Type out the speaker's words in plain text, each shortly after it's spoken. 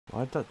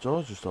Why'd that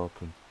door just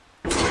open?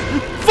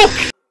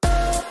 Fuck!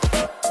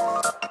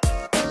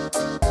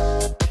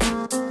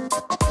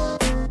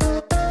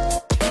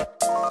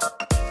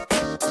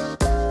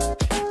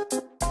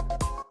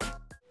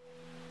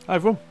 Hi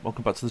everyone,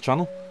 welcome back to the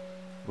channel.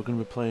 We're going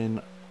to be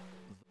playing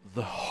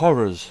The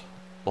Horrors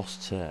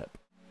Lost Tape.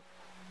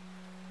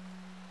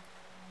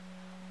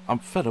 I'm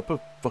fed up of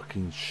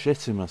fucking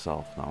shitting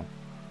myself now,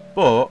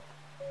 but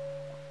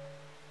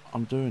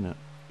I'm doing it,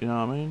 you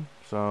know what I mean?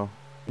 So,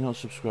 if you're not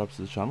subscribed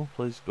to the channel,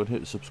 please go and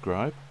hit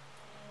subscribe,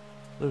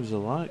 leave us a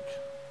like,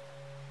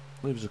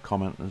 leave us a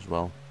comment as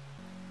well.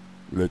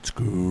 Let's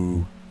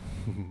go.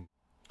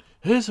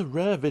 Here's a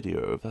rare video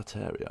of that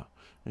area.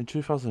 In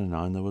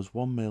 2009 there was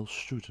one male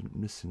student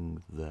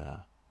missing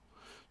there.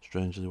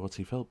 Strangely, what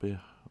he felt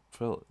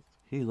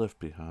he left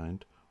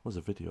behind was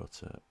a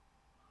videotape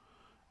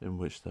in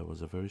which there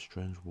was a very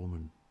strange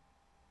woman.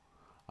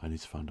 I need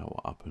to find out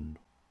what happened.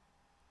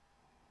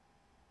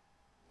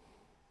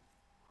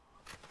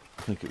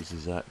 I think it was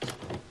his ex.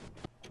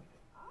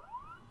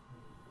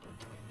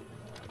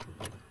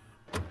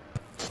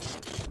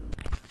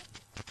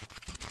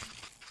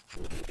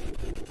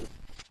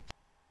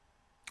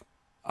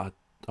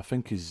 I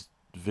think his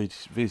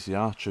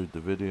VCR chewed the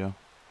video.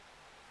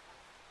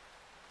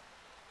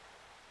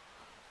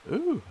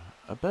 Ooh,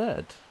 a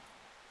bed.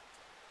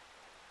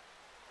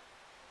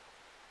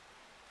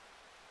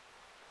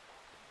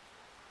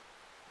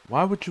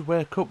 Why would you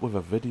wake up with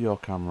a video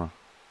camera?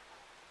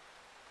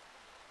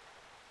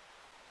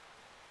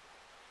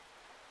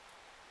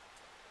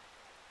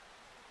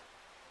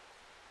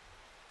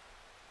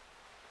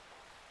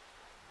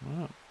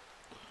 Right.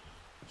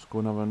 Let's go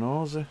and have a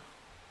nosy.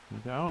 Can I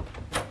get out?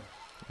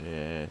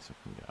 Yes, I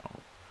can get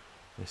out.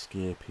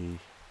 Escapee.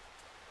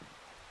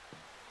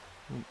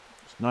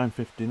 It's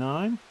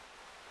 9:59.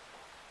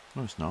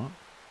 No, it's not.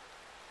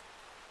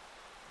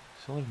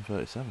 It's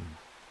 11:37.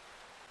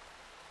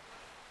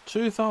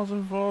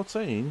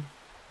 2014.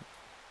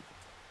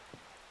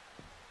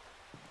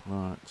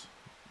 Right.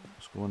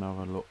 Let's go and have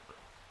a look.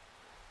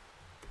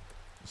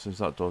 Since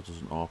that door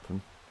doesn't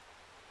open.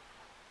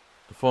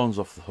 The phone's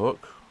off the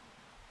hook.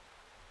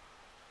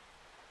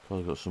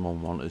 Probably got some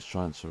unwanteds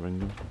trying to ring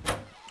them.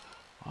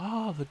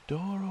 Ah, the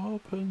door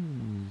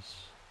opens.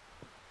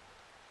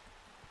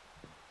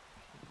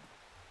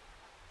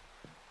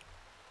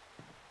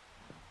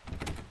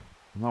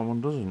 And that one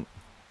doesn't.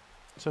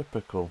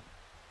 Typical.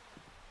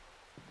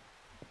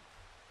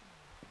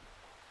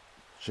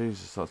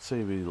 Jesus, that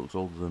TV looks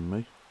older than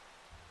me.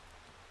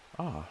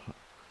 Ah,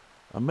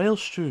 a male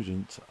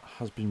student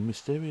has been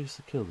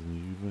mysteriously killed in the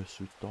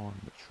university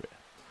dormitory.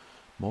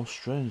 More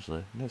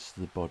strangely, next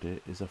to the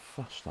body is a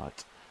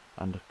flashlight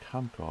and a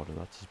camcorder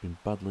that has been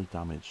badly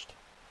damaged.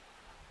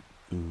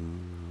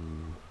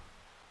 Ooh.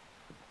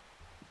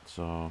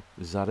 So,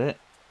 is that it?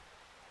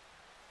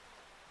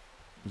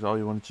 Is that all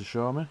you wanted to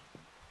show me?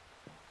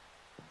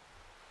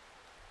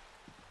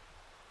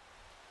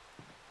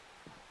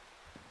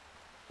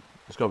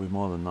 It's got to be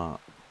more than that.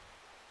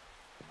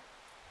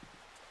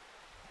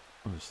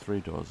 Oh, there's 3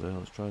 doors there.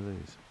 Let's try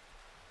these.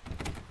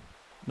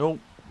 Nope.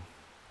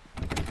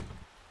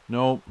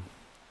 Nope.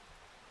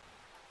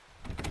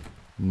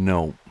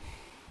 Nope.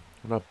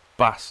 What a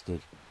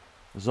bastard.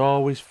 There's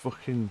always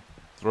fucking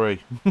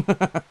 3.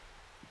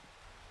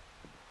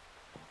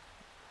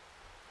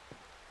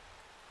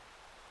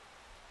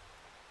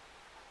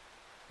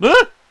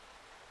 Ah!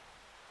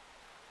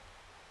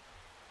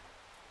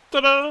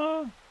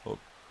 Ta-da! Oh.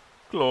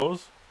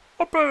 Close.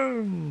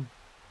 Open!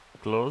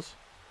 Close.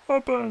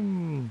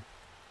 Open!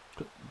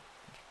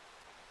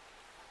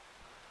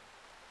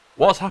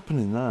 What's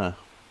happening there?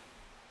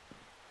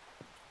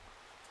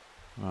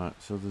 Right,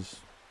 so there's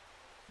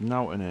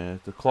nothing here.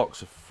 The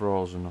clocks are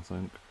frozen, I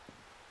think.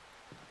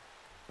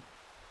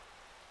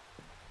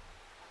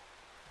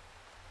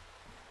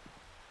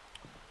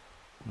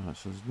 Right,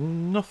 so there's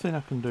nothing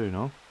I can do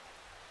now.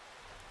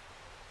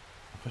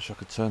 I wish I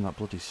could turn that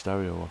bloody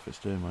stereo off, it's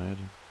doing my head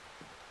in.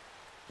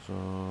 So,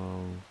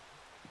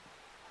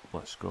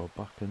 let's go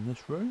back in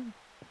this room.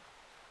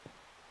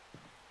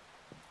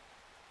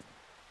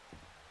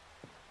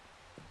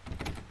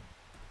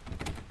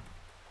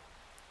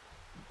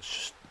 It's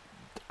just,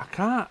 I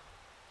can't.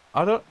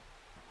 I don't.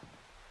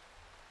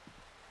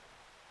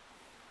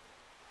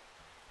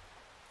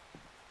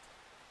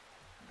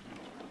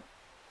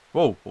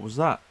 Whoa, what was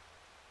that?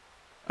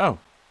 Oh.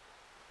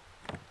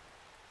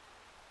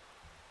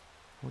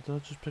 What did I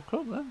just pick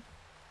up then?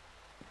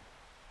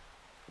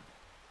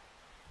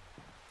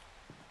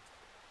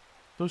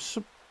 There's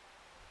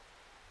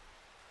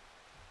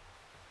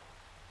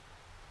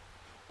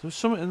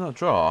something in that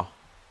drawer,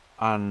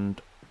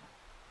 and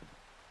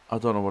I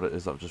don't know what it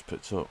is that I've just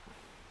picked up.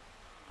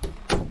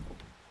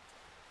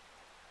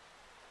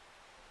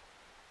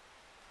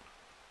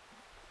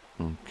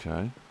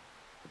 Okay.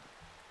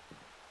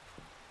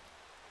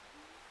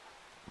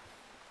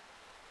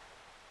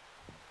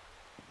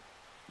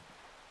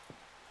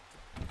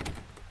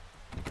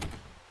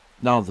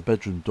 Now the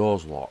bedroom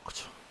door's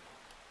locked.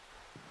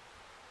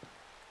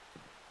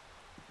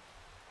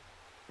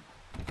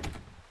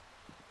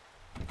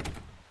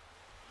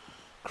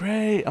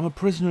 Great, I'm a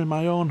prisoner in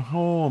my own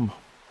home.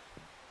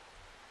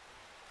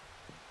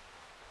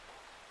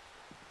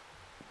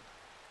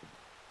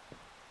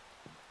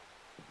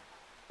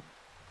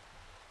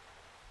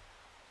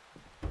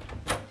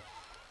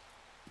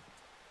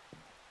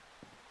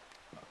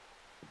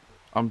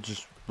 I'm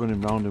just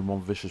running round in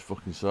one vicious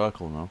fucking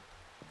circle now.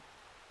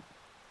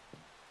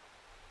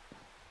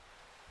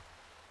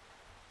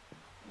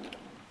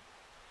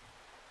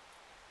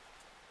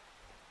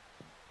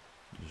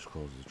 Just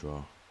close the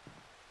drawer.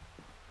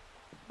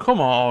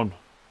 Come on!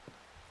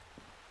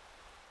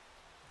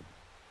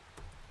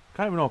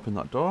 Can't even open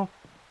that door.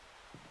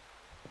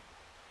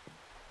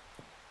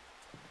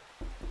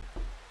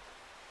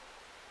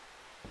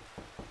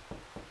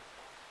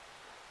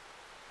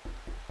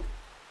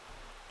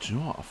 Do you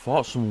know what? I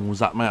thought someone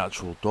was at my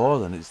actual door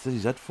then. It's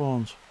these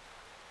headphones.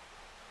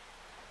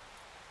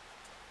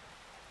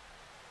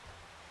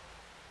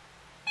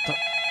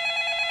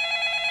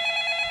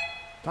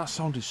 That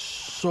sounded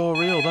so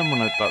real then when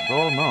that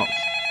door knocked.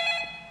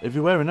 If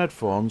you're wearing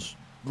headphones,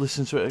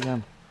 listen to it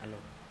again. Hello.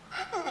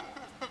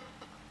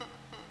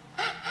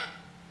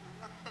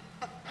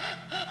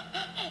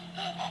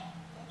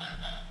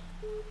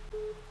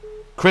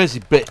 Crazy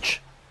bitch!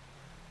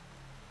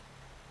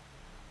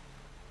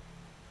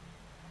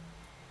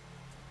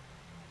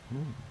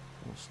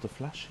 What's the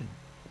flashing?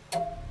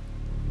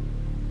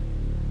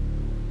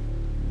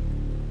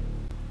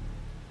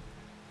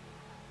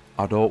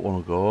 I don't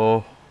want to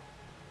go,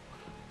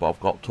 but I've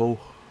got to.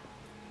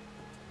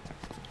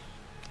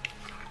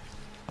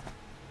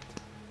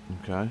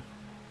 Okay.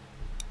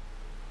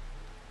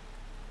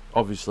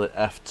 Obviously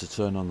F to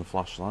turn on the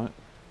flashlight.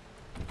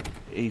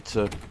 E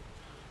to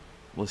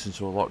listen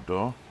to a locked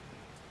door.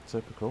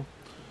 Typical.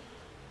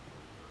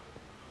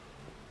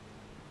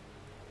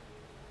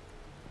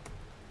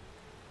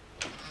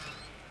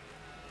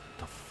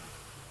 The fuck?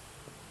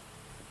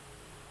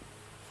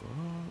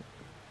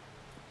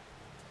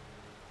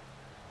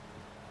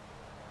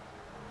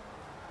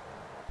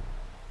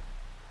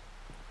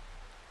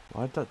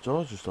 Why'd that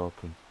door just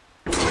open?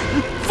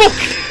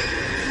 Fuck!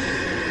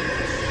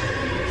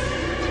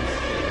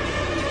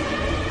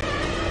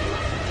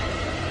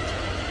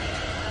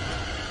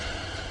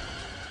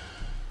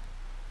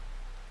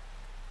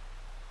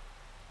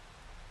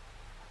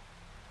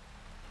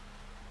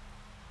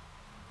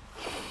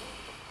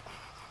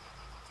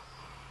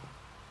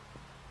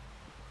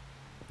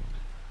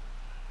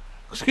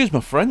 Excuse my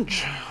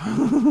French.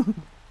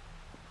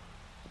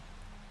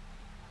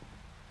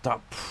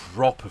 That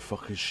proper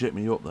fucking shit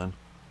me up then.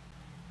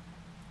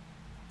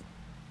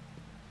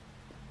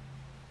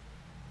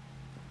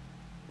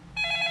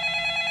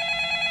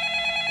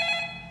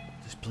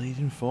 This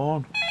bleeding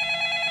phone.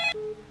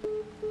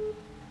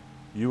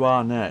 You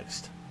are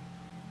next.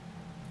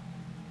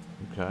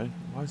 Okay.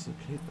 Why is the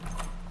key?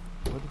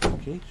 Where did the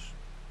key?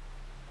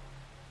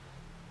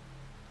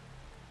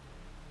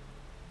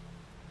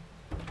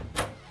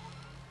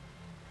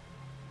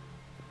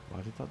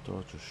 Why did that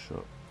door just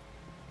shut?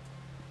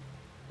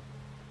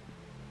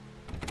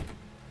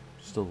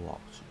 Still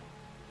locked.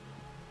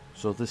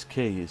 So this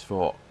key is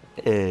for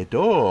a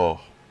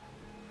door.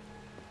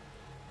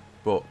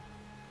 But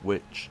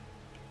which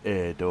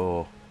a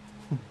door?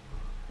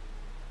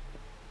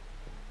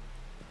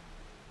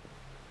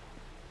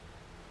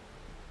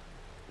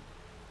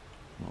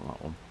 Not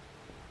that one.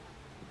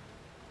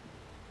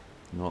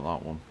 Not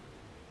that one.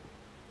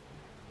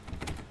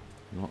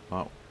 Not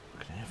that.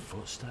 I can hear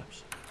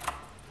footsteps.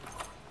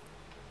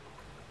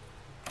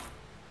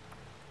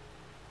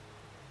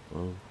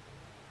 Oh.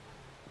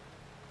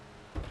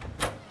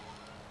 The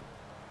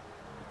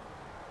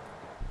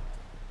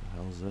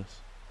hell's this?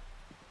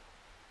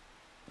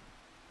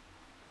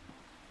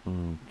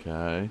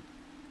 Okay.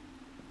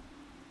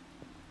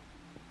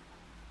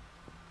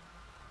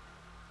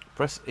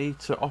 Press E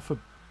to offer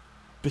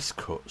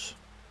biscuits.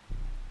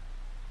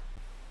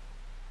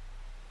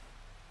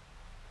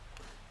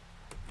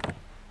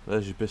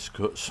 There's your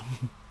biscuits.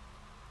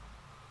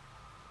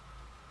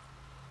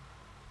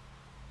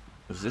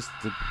 Is this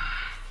the...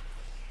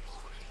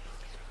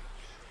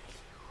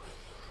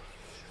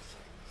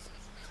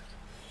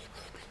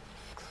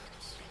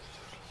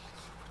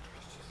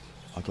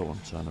 I don't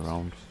want to turn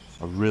around.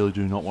 I really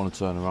do not want to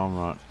turn around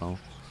right now.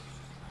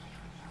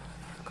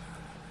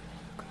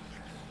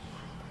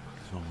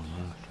 There's no one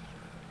there.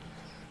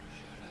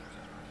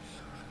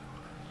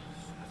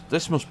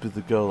 This must be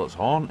the girl that's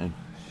haunting.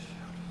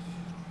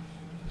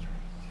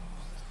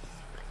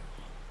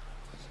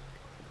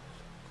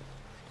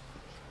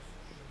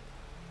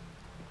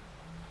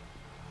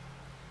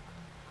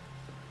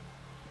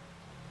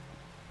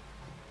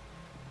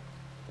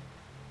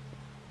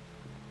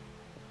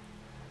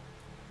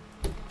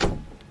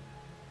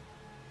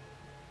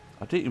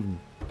 I didn't even...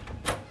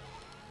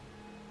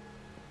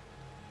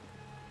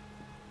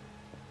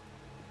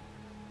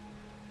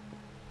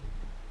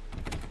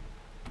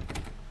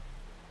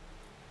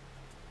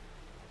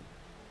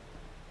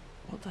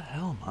 What the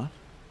hell, man?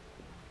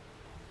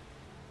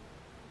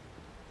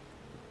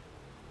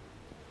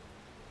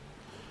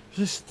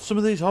 Some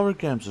of these horror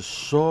games are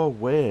so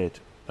weird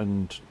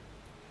and...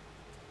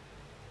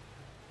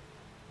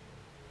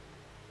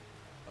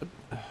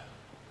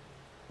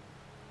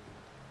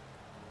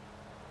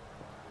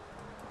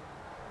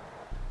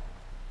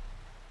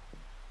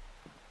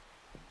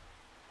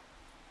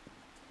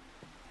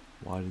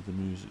 Why did the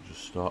music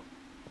just stop?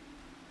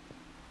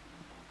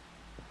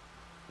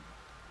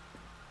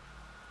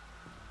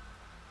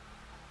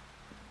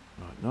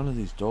 Right, none of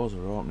these doors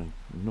are opening.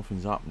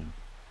 Nothing's happening.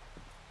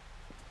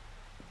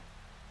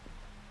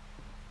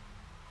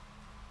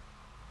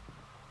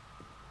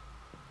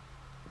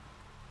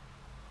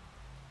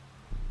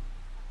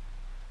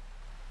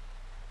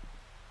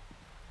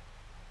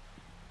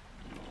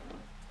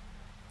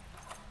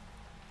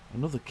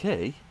 Another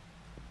key?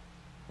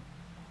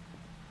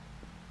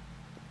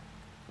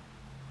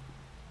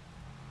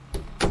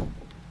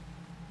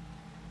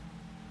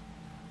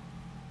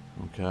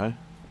 Okay.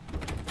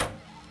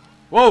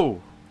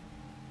 Whoa!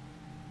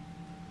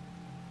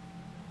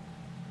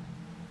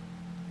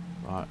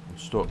 Right, I'm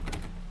stuck.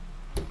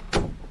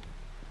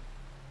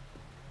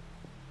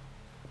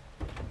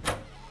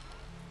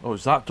 Oh,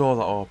 it's that door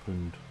that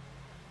opened.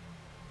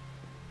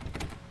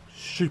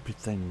 Stupid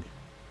thing.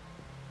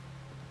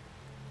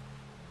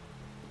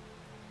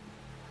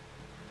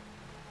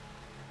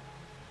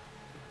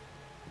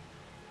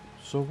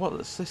 So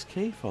what's this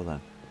key for then?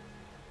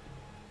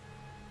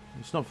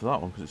 It's not for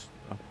that one because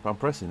I'm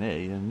pressing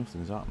E and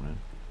nothing's happening.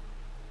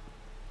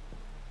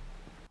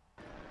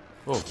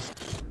 Oh.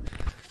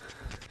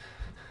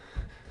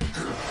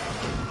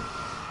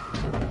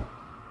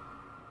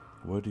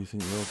 Where do you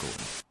think you're going?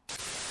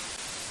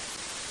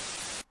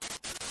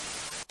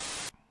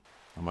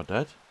 Am I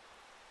dead?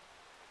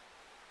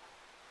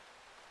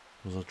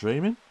 Was I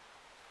dreaming?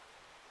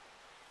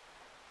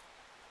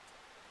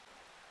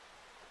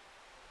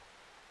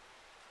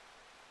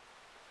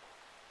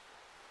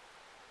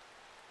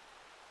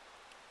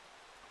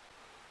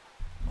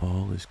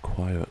 All is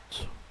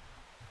quiet.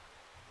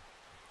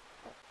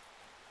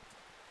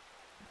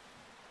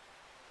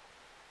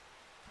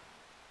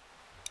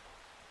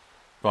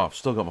 But I've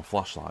still got my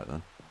flashlight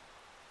then.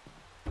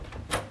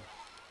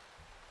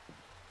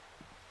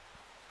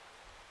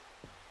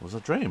 Was I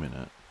dreaming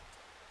it?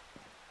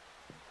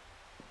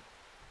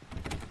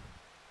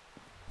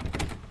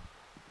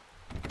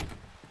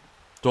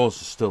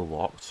 Doors are still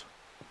locked.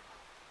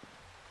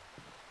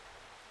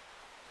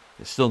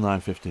 It's still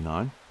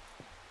 9:59.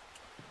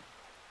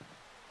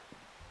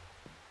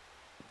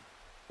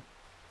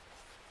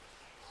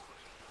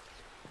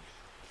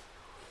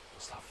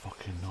 What's that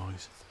fucking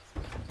noise?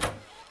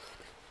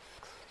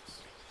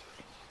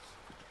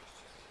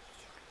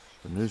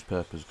 The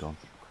newspaper's gone.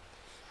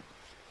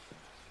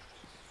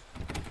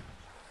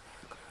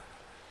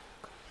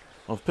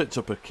 I've picked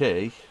up a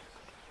key,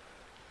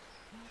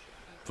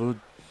 but I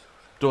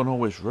don't know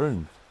which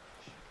room.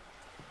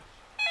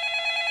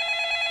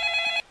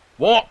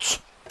 What?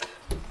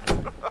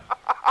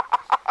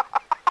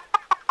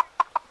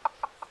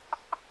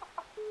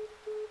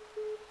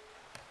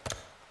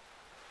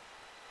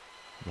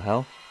 The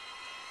hell?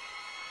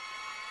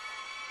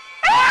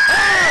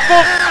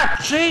 Oh,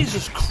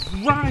 Jesus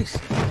Christ!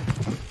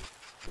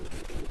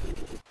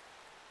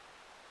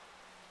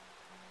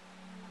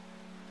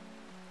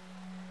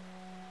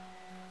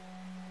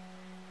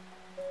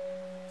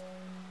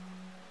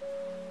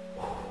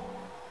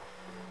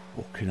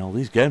 Fucking hell,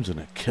 these games are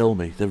going to kill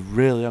me. They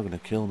really are going to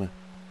kill me.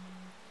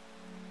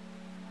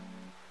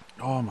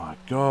 Oh my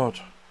god.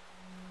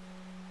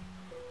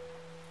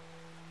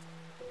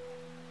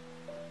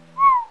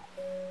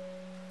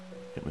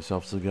 Get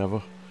myself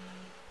together.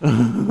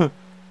 Fucking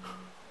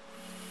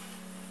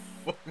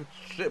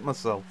shit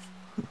myself.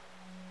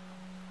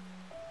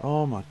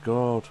 Oh my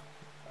god.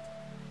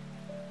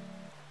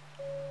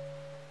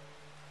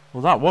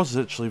 Well, that was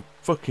actually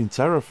fucking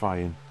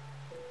terrifying.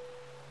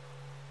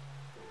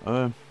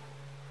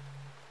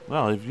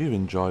 Well, if you've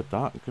enjoyed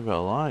that, give it a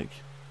like.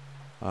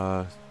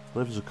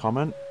 Leave us a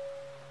comment.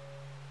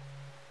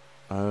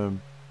 Yeah.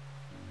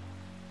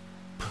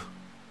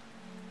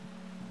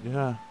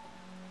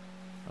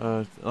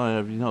 If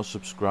you're not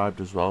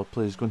subscribed as well,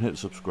 please go and hit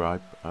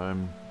subscribe.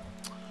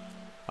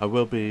 I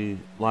will be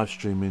live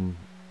streaming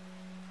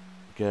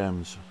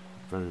games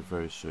very,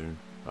 very soon.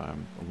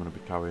 I'm going to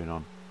be carrying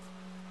on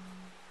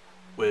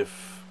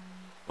with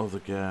other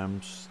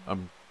games.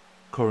 I'm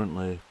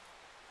currently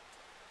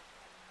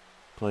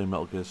playing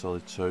Metal Gear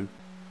Solid 2.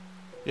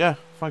 Yeah,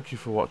 thank you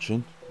for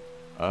watching.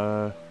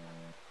 I'll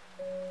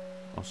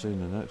see you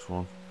in the next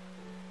one.